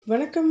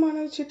வணக்கம்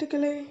மாணவ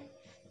சீட்டுகளே.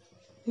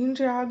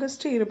 இன்று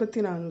ஆகஸ்ட்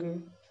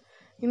 24.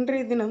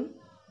 இன்றைய தினம்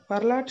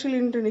வரலாற்றில்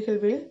இன்று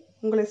நிகழ்வில்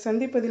உங்களை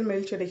சந்திப்பதில்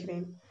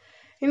மகிழ்ச்சியடைகிறேன்.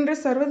 இன்று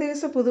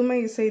சர்வதேச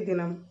புதுமை இசை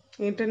தினம்,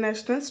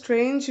 இன்டர்நேஷனல்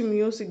ஸ்ட்ரேஞ்ச்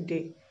மியூசிக்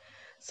டே.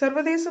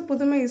 சர்வதேச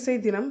புதுமை இசை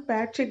தினம்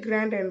பேட்ரிக்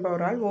கிராண்ட்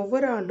என்பவரால்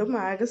ஒவ்வொரு ஆண்டும்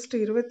ஆகஸ்ட்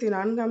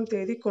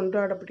 24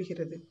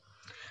 கொண்டாடப்படுகிறது.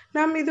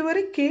 நாம்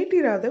இதுவரை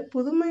கேட்டிராத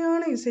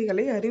புதுமையான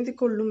இசைகளை அறிந்து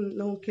கொள்ளும்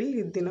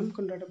நோக்கில் இத்தினம்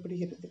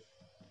கொண்டாடப்படுகிறது.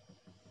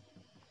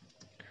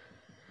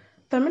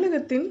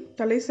 தமிழகத்தின்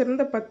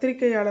தலைசிறந்த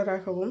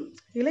பத்திரிகையாளராகவும்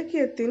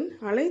இலக்கியத்தின்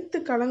அனைத்து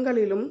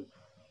களங்களிலும்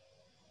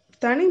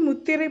தனி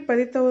முத்திரை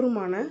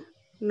பதித்தவருமான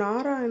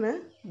நாராயண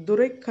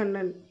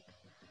துரைக்கண்ணன்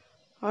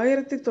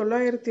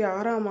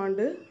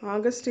 1906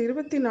 ஆகஸ்ட்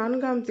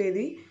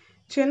 24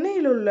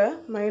 சென்னையில் உள்ள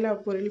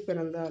மயிலாப்பூரில்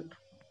பிறந்தார்.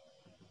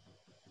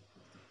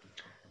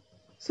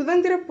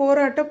 சுதந்திர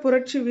போராட்ட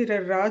புரட்சி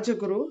வீரர்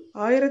ராஜகுரு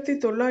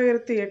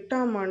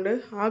 1908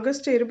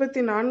 ஆகஸ்ட்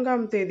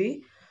 24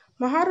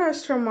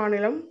 மகாராஷ்டிரா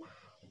மாநிலம்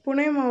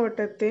புனே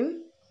மாவட்டத்தின்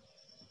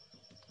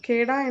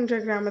கேடா என்ற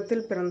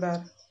கிராமத்தில்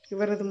பிறந்தார்.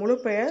 இவரது முழு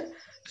பெயர்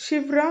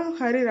சிவ்ராம்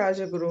ஹரி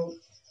ராஜகுரு.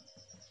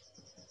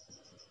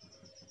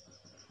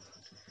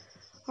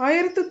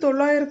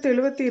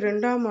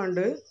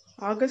 1972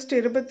 ஆகஸ்ட்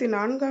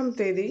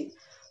 24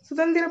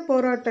 சுதந்திர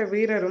போராட்ட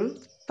வீரரும்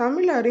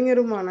தமிழ்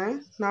அறிஞருமான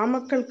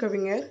நாமக்கல்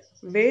கவிஞர்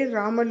வே.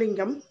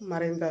 ராமலிங்கம்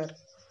மறைந்தார்.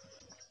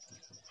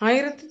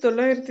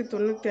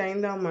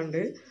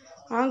 1995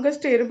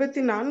 ஆகஸ்ட்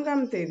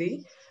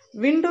 24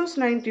 விண்டோஸ்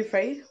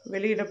 95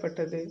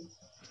 வெளியிடப்பட்டது.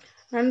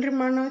 நன்றி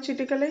மாணவ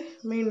சீட்டுகளே.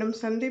 மீண்டும்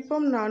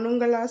சந்திப்போம். நான்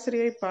உங்கள்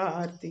ஆசிரியை பா.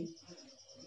 ஆர்த்தி.